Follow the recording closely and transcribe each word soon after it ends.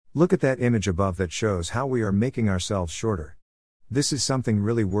Look at that image above that shows how we are making ourselves shorter. This is something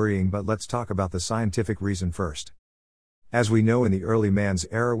really worrying, but let's talk about the scientific reason first. As we know, in the early man's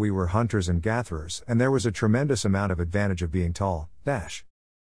era we were hunters and gatherers, and there was a tremendous amount of advantage of being tall.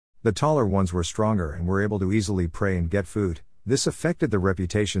 The taller ones were stronger and were able to easily prey and get food. This affected the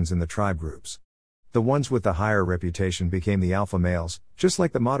reputations in the tribe groups. The ones with the higher reputation became the alpha males, just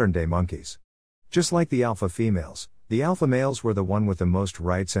like the modern day monkeys. Just like the alpha females, the alpha males were the one with the most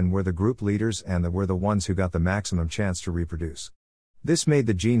rights and were the group leaders and were the ones who got the maximum chance to reproduce. This made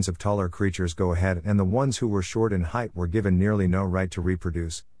the genes of taller creatures go ahead, and the ones who were short in height were given nearly no right to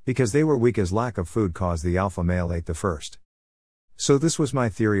reproduce, because they were weak as lack of food caused the alpha male ate the first. So this was my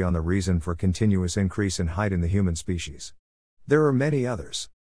theory on the reason for continuous increase in height in the human species. There are many others.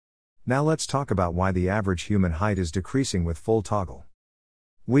 Now let's talk about why the average human height is decreasing with full toggle.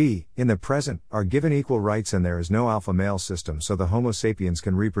 We, in the present, are given equal rights and there is no alpha male system, so the Homo sapiens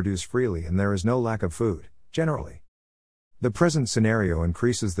can reproduce freely and there is no lack of food, generally. The present scenario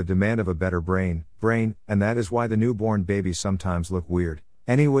increases the demand of a better brain, and that is why the newborn babies sometimes look weird.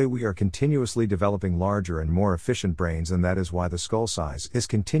 Anyway, we are continuously developing larger and more efficient brains, and that is why the skull size is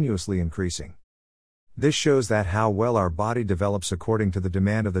continuously increasing. This shows that how well our body develops according to the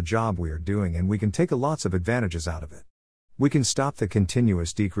demand of the job we are doing, and we can take lots of advantages out of it. We can stop the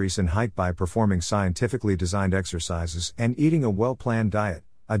continuous decrease in height by performing scientifically designed exercises and eating a well-planned diet,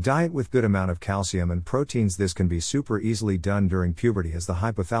 a diet with good amount of calcium and proteins. This can be super easily done during puberty as the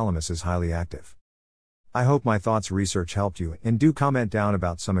hypothalamus is highly active. I hope my thoughts research helped you, and do comment down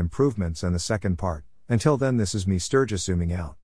about some improvements and the second part. Until then, this is me, Sturgis, zooming out.